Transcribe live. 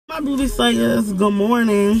My beauty slayers, good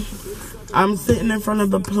morning. I'm sitting in front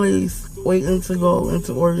of the place waiting to go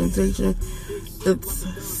into orientation. It's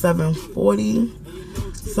 7:40,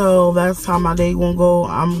 so that's how my day gonna go.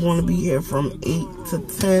 I'm gonna be here from 8 to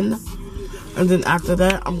 10, and then after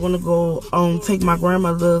that I'm gonna go take my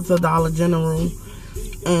grandmother to Dollar General,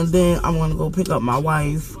 and then I'm gonna go pick up my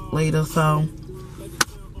wife later. So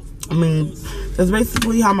I mean, that's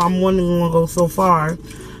basically how my morning gonna go so far.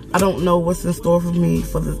 I don't know what's in store for me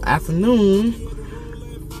for this afternoon.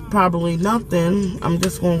 Probably nothing. I'm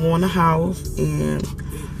just going to go in the house and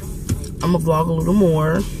I'm going to vlog a little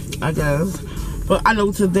more, I guess. But I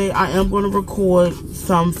know today I am going to record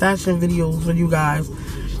some fashion videos for you guys.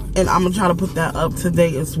 And I'm going to try to put that up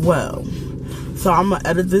today as well. So I'm going to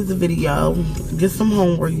edit this video, get some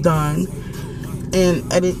homework done, and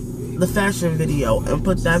edit the fashion video and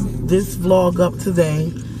put this vlog up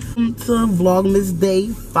today. To Vlogmas day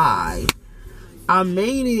 5. I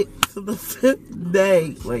made it to the 5th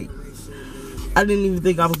day. Like, I didn't even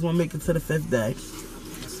think I was gonna make it to the 5th day,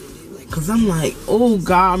 cause I'm like, oh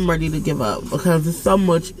God, I'm ready to give up because there's so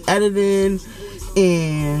much editing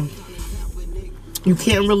and you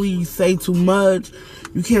can't really say too much,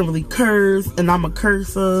 you can't really curse, and I'm a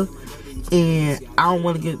cursor and I don't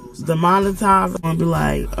want to get demonetized. I'm gonna be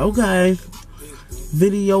like, okay,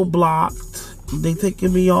 video blocked. They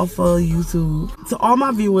taking me off of YouTube. To all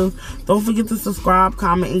my viewers, don't forget to subscribe,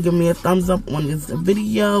 comment, and give me a thumbs up on this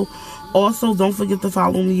video. Also, don't forget to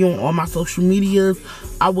follow me on all my social medias.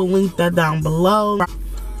 I will link that down below.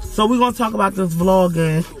 So we're going to talk about this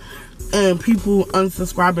vlogging and people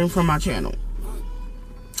unsubscribing from my channel.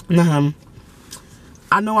 Now,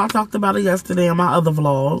 I know I talked about it yesterday in my other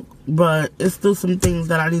vlog, but it's still some things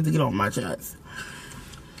that I need to get on my chest.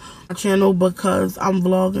 My channel because I'm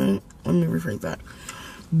vlogging. Let me rephrase that.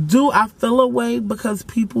 Do I feel a way because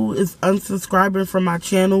people is unsubscribing from my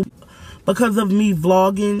channel because of me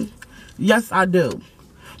vlogging? Yes, I do.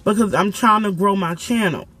 Because I'm trying to grow my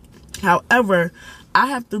channel. However, I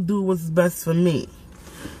have to do what's best for me.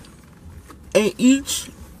 In each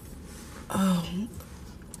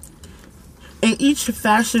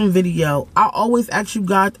fashion video, I always ask you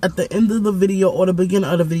guys at the end of the video or the beginning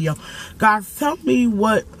of the video, guys, tell me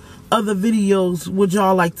what other videos would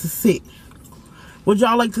y'all like to see? Would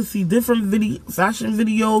y'all like to see different fashion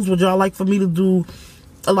videos? Would y'all like for me to do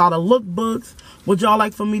a lot of lookbooks? Would y'all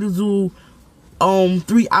like for me to do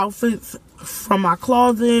 3 outfits from my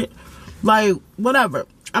closet? Like, whatever.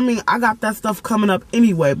 I mean, I got that stuff coming up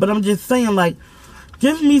anyway, but I'm just saying, like,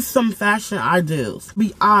 give me some fashion ideas.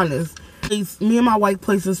 Be honest, me and my white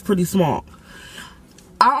place is pretty small.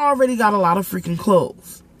 I already got a lot of freaking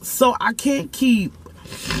clothes, so I can't keep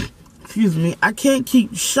I can't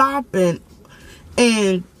keep shopping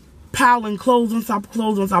and piling clothes on top of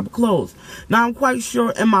clothes on top of clothes. Now, I'm quite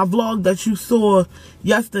sure in my vlog that you saw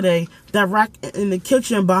yesterday, that rack in the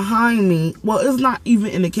kitchen behind me, well, it's not even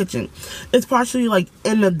in the kitchen. It's partially like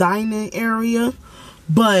in the dining area,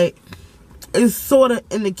 but it's sort of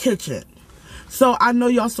in the kitchen. So I know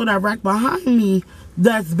y'all saw that rack behind me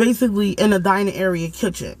that's basically in the dining area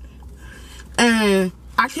kitchen. And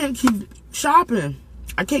I can't keep shopping.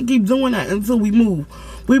 I can't keep doing that until we move.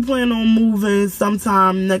 We plan on moving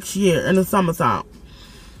sometime next year in the summertime,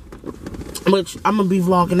 which I'm going to be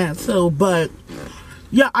vlogging that too. But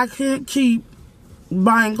yeah, I can't keep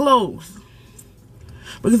buying clothes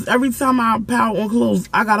because every time I pile on clothes,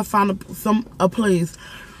 I got to find a place.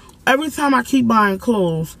 Every time I keep buying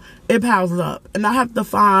clothes, it piles up and I have to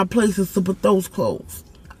find places to put those clothes.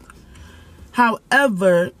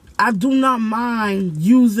 However, I do not mind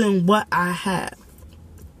using what I have.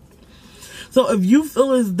 So if you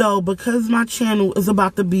feel as though because my channel is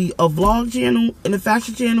about to be a vlog channel and a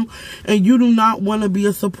fashion channel and you do not want to be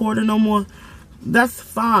a supporter no more, that's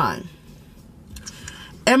fine.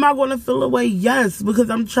 Am I going to feel away? Yes, because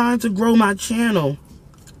I'm trying to grow my channel.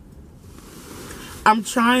 I'm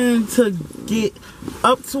trying to get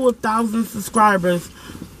up to 1,000 subscribers.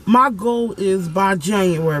 My goal is by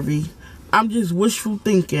January. I'm just wishful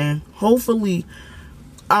thinking. Hopefully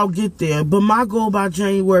I'll get there, but my goal by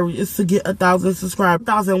January is to get 1,000 subscribers,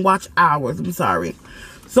 1,000 watch hours. I'm sorry.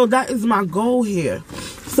 So that is my goal here.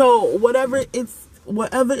 So whatever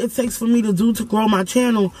it takes for me to do to grow my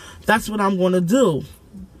channel, that's what I'm going to do.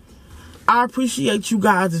 I appreciate you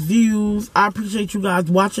guys' views. I appreciate you guys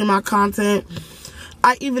watching my content.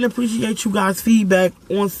 I even appreciate you guys' feedback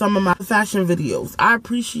on some of my fashion videos. I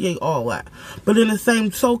appreciate all that. But in the same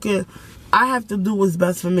token, I have to do what's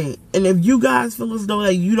best for me. And if you guys feel as though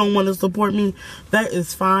that you don't want to support me, that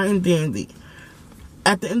is fine and dandy.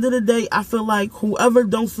 At the end of the day, I feel like whoever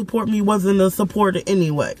don't support me wasn't a supporter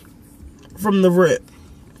anyway. From the rip.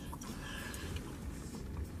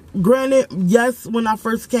 granted, yes, when I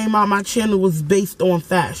first came out, my channel was based on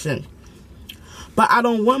fashion. But I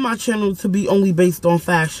don't want my channel to be only based on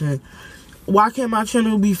fashion. Why can't my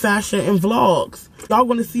channel be fashion and vlogs? Y'all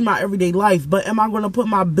gonna see my everyday life, but am I gonna put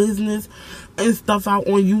my business and stuff out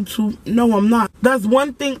on YouTube? No, I'm not. That's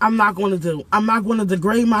one thing I'm not gonna do. I'm not gonna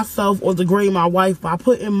degrade myself or degrade my wife by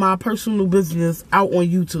putting my personal business out on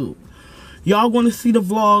YouTube. Y'all gonna see the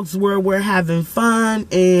vlogs where we're having fun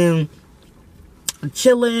and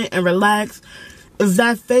chilling and relax. Is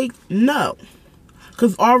that fake? No.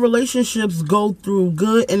 Because our relationships go through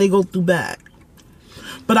good and they go through bad.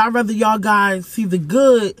 But I'd rather y'all guys see the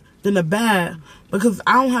good than the bad, because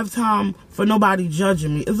I don't have time for nobody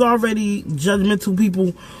judging me. It's already judgmental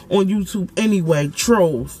people on YouTube anyway,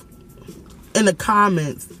 trolls in the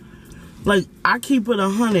comments. Like, I keep it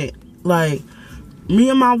 100. Like, me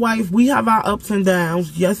and my wife, we have our ups and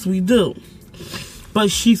downs. Yes, we do.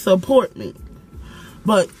 But she support me.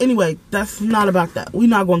 But anyway, that's not about that. We're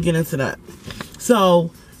not going to get into that.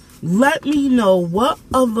 So, let me know what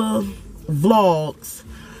other vlogs,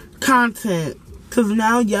 content, because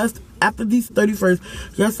now, yes, after these 31st,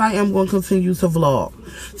 yes, I am going to continue to vlog.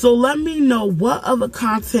 So, let me know what other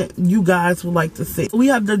content you guys would like to see. We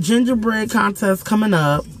have the gingerbread contest coming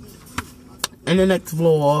up in the next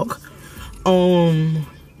vlog.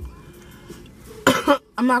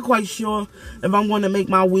 I'm not quite sure if I'm going to make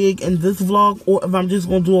my wig in this vlog or if I'm just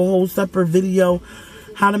going to do a whole separate video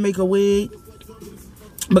how to make a wig,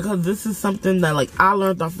 because this is something that, like, I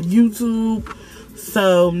learned off of YouTube,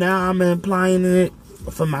 so now I'm applying it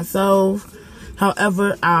for myself.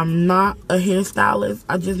 However, I'm not a hairstylist.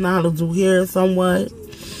 I just know how to do hair somewhat.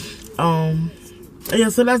 Yeah,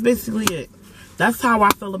 so that's basically it. That's how I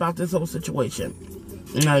feel about this whole situation.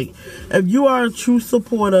 Like, if you are a true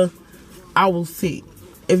supporter, I will see.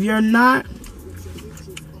 If you're not,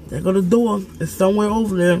 there go the door. It's somewhere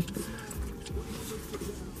over there.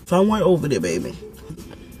 Somewhere over there, baby.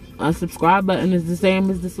 Unsubscribe button is the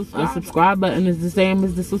same as the subscribe. Unsubscribe button is the same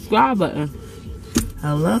as the subscribe button.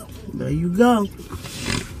 Hello? There you go.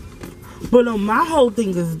 But my whole thing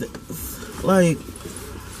is this. Like,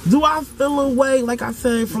 do I feel a way, like I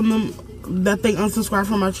said, from them that they unsubscribe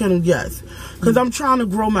from my channel? Yes. Because I'm trying to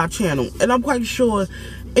grow my channel. And I'm quite sure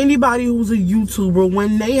anybody who's a YouTuber,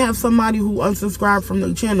 when they have somebody who unsubscribed from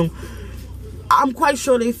their channel, I'm quite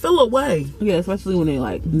sure they feel away. Yeah, especially when they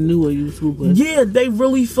like newer YouTubers. Yeah, they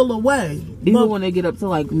really feel away. Even when they get up to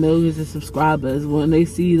like millions of subscribers, when they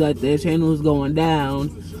see like their channel is going down,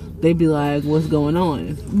 they be like, what's going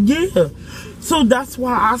on? Yeah. So that's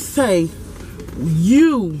why I say,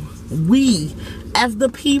 we, as the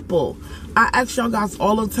people, I ask y'all guys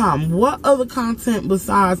all the time, what other content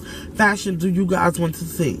besides fashion do you guys want to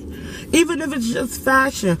see? Even if it's just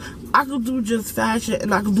fashion, I could do just fashion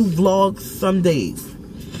and I could do vlogs some days.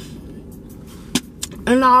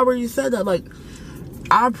 And I already said that, like,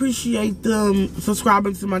 I appreciate them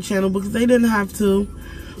subscribing to my channel because they didn't have to.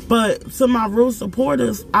 But to my real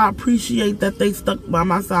supporters, I appreciate that they stuck by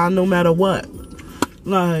my side no matter what.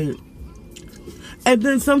 Like, and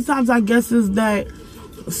then sometimes I guess is that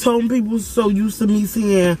some people so used to me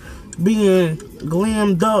being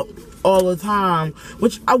glammed up all the time,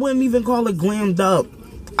 which I wouldn't even call it glammed up.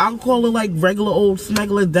 I'll call it like regular old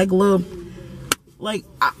sneggler degular. Like,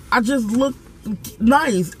 I just look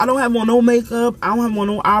nice. I don't have on no makeup. I don't have on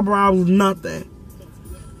no eyebrows, nothing.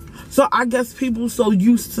 So I guess people so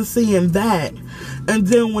used to seeing that. And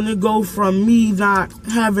then when it go from me not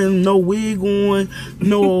having no wig on,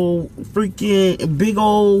 no freaking big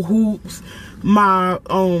old hoops, my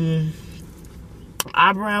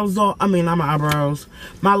eyebrows all, I mean, not my eyebrows,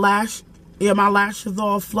 my lashes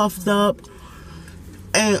all fluffed up.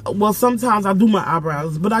 And, well, sometimes I do my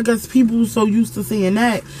eyebrows, but I guess people so used to seeing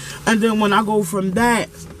that. And then when I go from that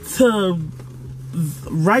to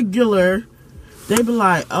regular, they be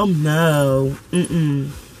like, oh no,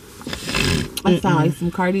 That sound like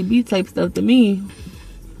some Cardi B type stuff to me.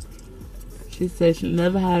 She said she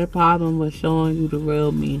never had a problem with showing you the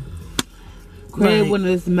real me. Crib when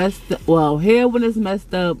it's messed up. Well, hair when it's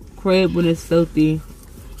messed up. Crib when it's filthy.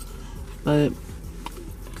 But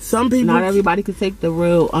some people, not everybody can take the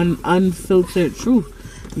real unfiltered truth.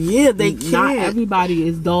 Yeah, they can't. Not everybody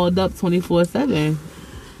is dolled up 24/7.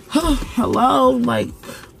 Hello, like,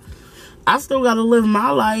 I still gotta live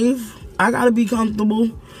my life. I gotta be comfortable.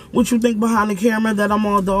 What you think behind the camera that I'm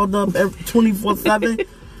all dolled up 24/7,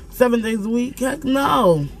 7 days a week? Heck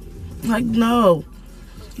no. Like, no.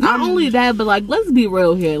 Not only that, but like, let's be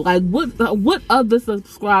real here. Like, what other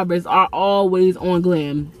subscribers are always on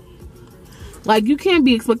glam? Like, you can't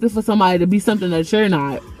be expected for somebody to be something that you're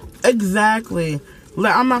not. Exactly.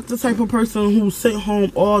 Like, I'm not the type of person who sit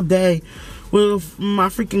home all day with my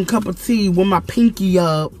freaking cup of tea with my pinky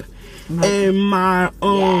up and my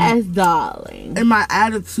yes, darling, and my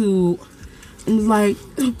attitude. I'm like,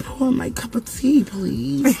 pour my cup of tea,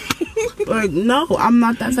 please. Like, no, I'm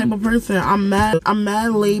not that type of person. I'm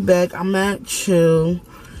mad laid back. I'm mad chill.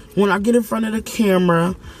 When I get in front of the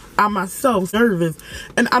camera, I myself nervous,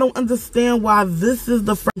 and I don't understand why this is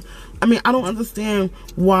the first. I mean, I don't understand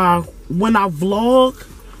why when I vlog,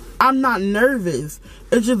 I'm not nervous.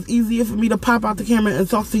 It's just easier for me to pop out the camera and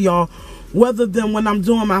talk to y'all, rather than when I'm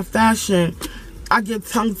doing my fashion, I get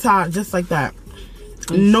tongue-tied just like that.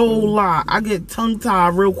 No lie, I get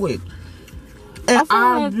tongue-tied real quick.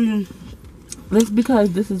 And that's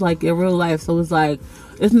because this is like your real life, so it's like,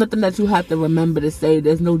 it's nothing that you have to remember to say.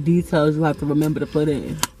 There's no details you have to remember to put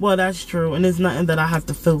in. Well, that's true, and there's nothing that I have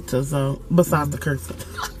to filter, so besides the cursing.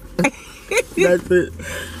 That's it.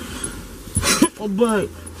 But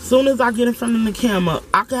soon as I get in front of the camera,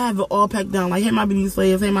 I can have it all packed down. Like, hey, my BB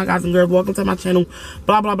Slayers, hey, my guys and girls, welcome to my channel,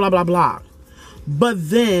 blah, blah, blah, blah, blah. But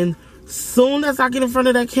then, soon as I get in front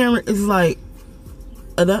of that camera, it's like,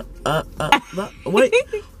 wait,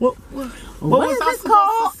 what was I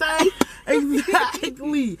supposed to say?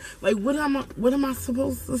 Exactly. Like, what am I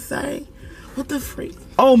supposed to say? What the freak?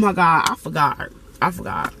 Oh my God, I forgot.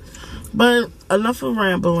 But enough of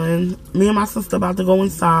rambling. Me and my sister about to go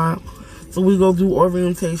inside, so we go do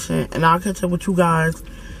orientation, and I'll catch up with you guys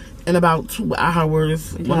in about 2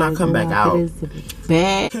 hours when I come back out.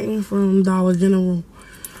 Came from Dollar General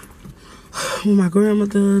with my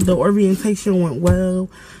grandmother. The orientation went well.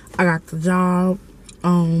 I got the job.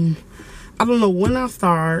 I don't know when I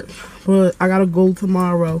start, but I gotta go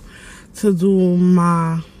tomorrow to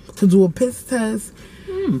do a piss test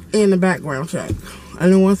and a background check.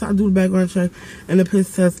 And then once I do the background check and the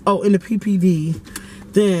piss test, and the PPD,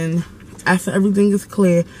 then after everything is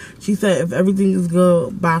clear, she said if everything is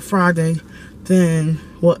good by Friday, then,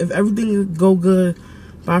 well, if everything go good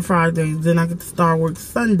by Friday, then I get to start work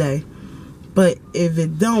Sunday. But if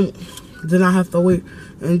it don't, then I have to wait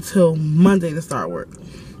until Monday to start work.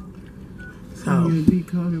 So you'll be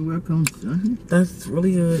called to work on Sunday? That's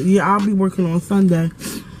really good. Yeah, I'll be working on Sunday.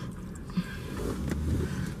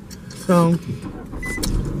 So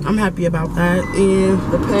I'm happy about that. And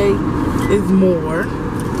the pay is more,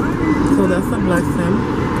 so that's a blessing.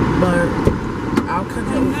 But I'll catch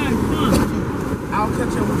up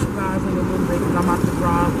with you guys in a little bit, because I'm about to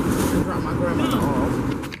drive and drop my grandmother off.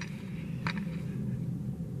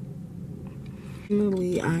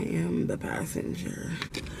 Finally, I am the passenger.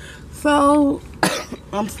 So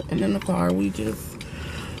I'm sitting in the car. We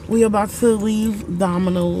about to leave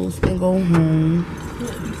Domino's and go home.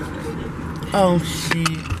 Oh shit.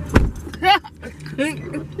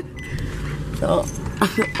 So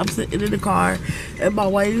I'm sitting in the car, and my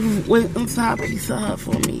wife went inside Pizza Hut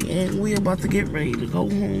for me, and we about to get ready to go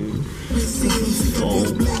home. This is so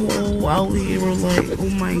cold out here. We're like, oh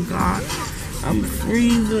my God, I'm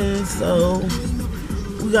freezing. So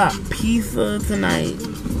we got pizza tonight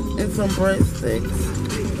and some breadsticks.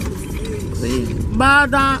 See,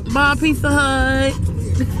 bye Pizza Hut.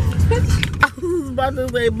 I was about to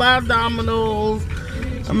say bye Domino's.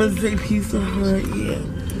 I'm gonna say Pizza Hut, yeah.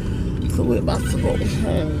 So we're about to go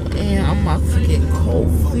home, and I'm about to get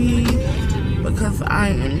cozy because I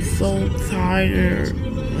am so tired.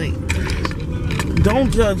 Like,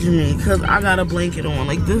 don't judge me because I got a blanket on.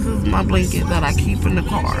 Like, this is my blanket that I keep in the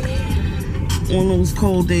car on those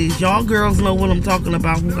cold days. Y'all girls know what I'm talking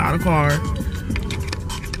about who got a car.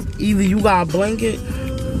 Either you got a blanket.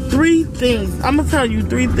 3 things. I'm gonna tell you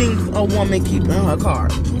 3 things a woman keep in her car.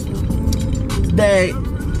 That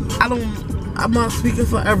I'm not speaking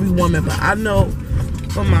for every woman, but I know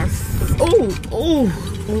for my,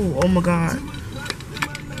 oh my God.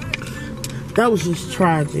 That was just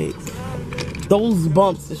tragic. Those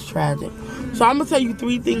bumps is tragic. So I'm gonna tell you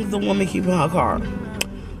 3 things a woman keep in her car.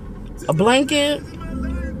 A blanket,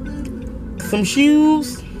 some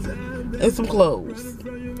shoes, and some clothes.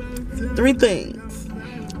 3 things.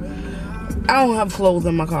 I don't have clothes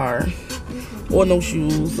in my car. Or no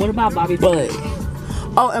shoes. What about bobby pins?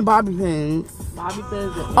 And bobby pins. Bobby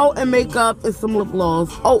pins. And makeup and some lip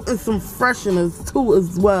gloss. And some fresheners too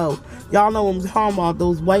as well. Y'all know what I'm talking about.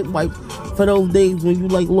 Those white wipes for those days when you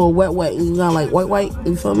like a little wet and you got like white.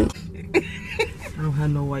 You feel me? I don't have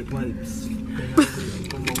no white wipes. I'm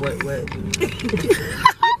a wet.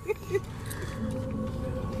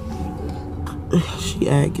 She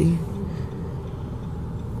aggy.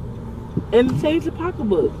 And change the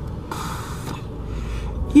pocketbook.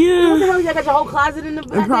 Yeah. You got your whole closet in the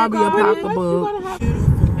back. And probably a pocketbook.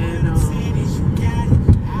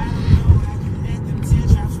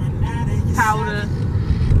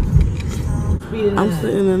 I'm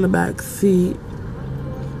sitting in the back seat.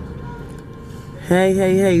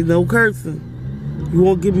 Hey, no cursing. You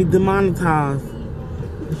won't get me demonetized.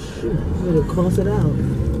 You better cross it out.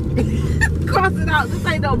 Cross it out. This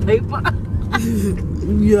ain't no paper.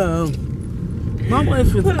 Yeah. My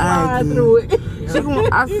wife is aggy. Through it.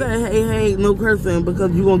 I said, hey, no cursing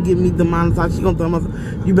because you gonna get me demonetized. She gonna tell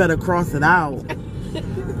me, you better cross it out.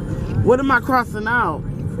 What am I crossing out?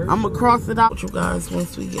 I'm gonna cross it out, you guys,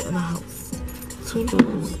 once we get in the house.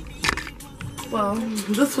 Toodles. Well,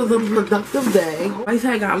 this was a productive day. My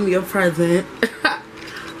wife got me a present.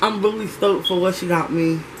 I'm really stoked for what she got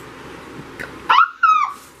me.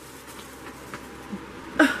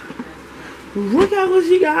 Look at what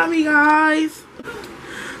she got me, guys.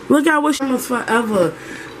 Look at what she was forever.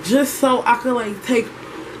 Just so I could like take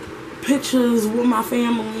pictures with my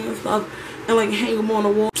family and stuff and like hang them on the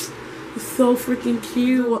wall. It's so freaking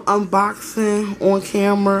cute. Unboxing on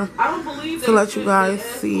camera. I don't believe to let you guys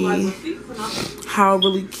see how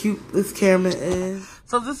really cute this camera is.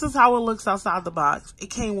 So this is how it looks outside the box. It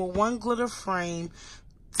came with 1 glitter frame,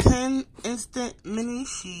 10 instant mini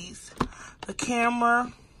sheets, the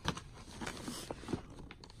camera,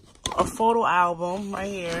 a photo album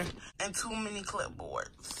right here, and 2 mini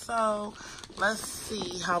clipboards. So let's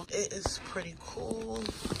see how it is. Pretty cool.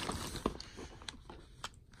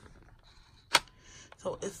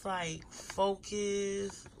 So it's like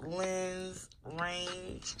focus, lens,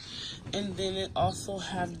 range, and then it also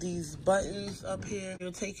have these buttons up here.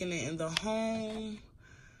 You're taking it in the home,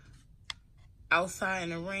 outside in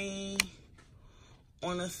the rain,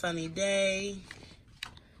 on a sunny day.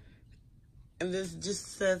 And this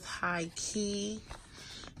just says high key.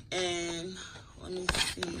 And let me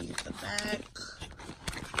see the back.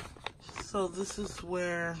 So this is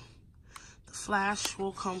where the flash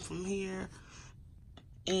will come from here.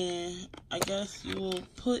 And I guess you will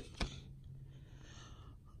put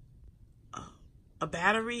a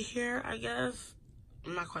battery here, I guess.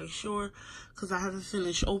 I'm not quite sure because I haven't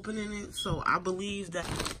finished opening it. So I believe that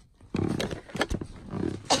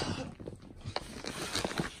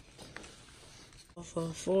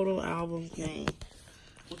a photo album came,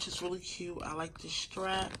 which is really cute. I like the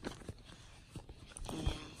strap. And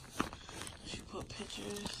she put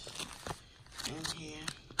pictures in here.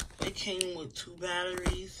 It came with 2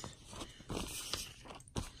 batteries.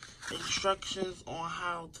 Instructions on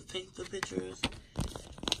how to take the pictures.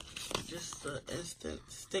 Just the instant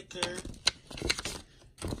sticker.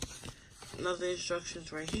 Another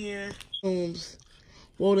instructions right here.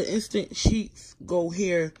 Well, the instant sheets go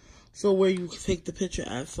here. So where you can take the picture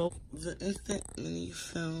at. So the instant mini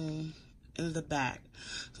film in the back.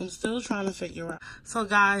 So I'm still trying to figure out. So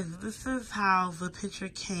guys, this is how the picture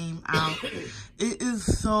came out. It is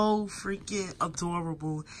so freaking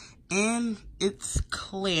adorable. And it's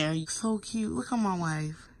clear. So cute. Look at my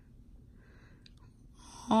wife.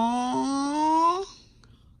 Aww.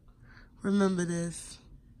 Remember this.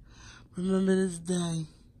 Remember this day.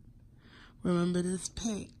 Remember this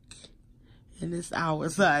pic. And this our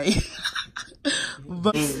side.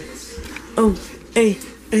 But oh, hey.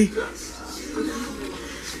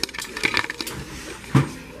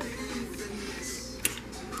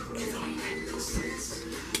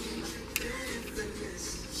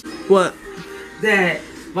 What? That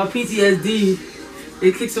my PTSD,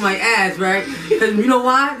 it kicks in my ass, right? Because you know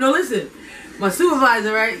why? No, listen. My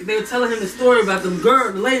supervisor, right? They were telling him the story about the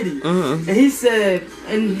girl, the lady. And he said,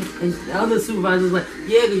 and the other supervisor was like,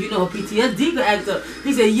 yeah, because you know PTSD could act up.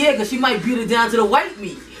 He said, yeah, because she might beat it down to the white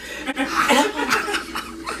meat.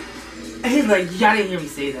 And he's like, y'all didn't hear me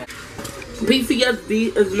say that.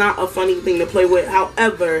 PTSD is not a funny thing to play with.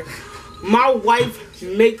 However, my wife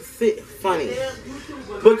makes it funny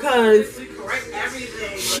because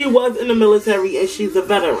she was in the military and she's a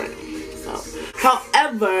veteran. So,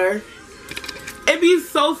 however, it be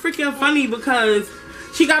so freaking funny because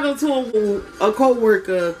she got into a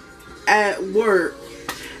co-worker at work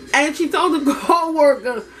and she told the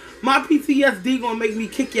co-worker, my PTSD gonna make me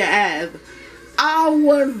kick your ass. I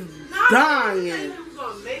was dying.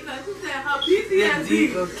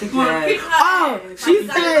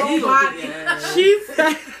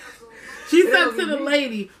 She said to the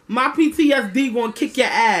lady, my PTSD gonna kick your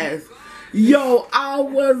ass. Yo, I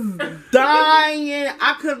was dying.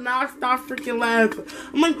 I could not stop freaking laughing.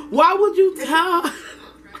 I'm like, why would you tell?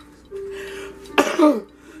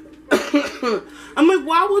 I'm like,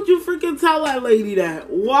 why would you freaking tell that lady that?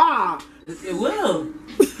 Why? It will.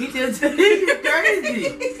 PTSD is crazy.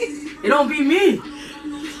 It don't be me.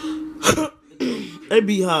 It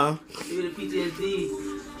be her. It be the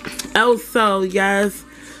PTSD. Also, yes.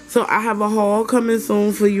 So I have a haul coming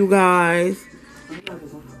soon for you guys.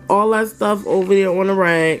 all that stuff over there on the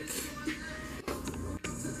rack.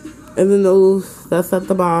 And then those that's at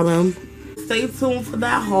the bottom. Stay tuned for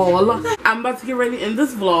that haul. I'm about to get ready to end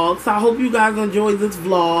this vlog, so I hope you guys enjoyed this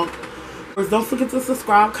vlog. Don't forget to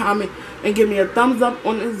subscribe, comment, and give me a thumbs up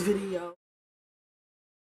on this video.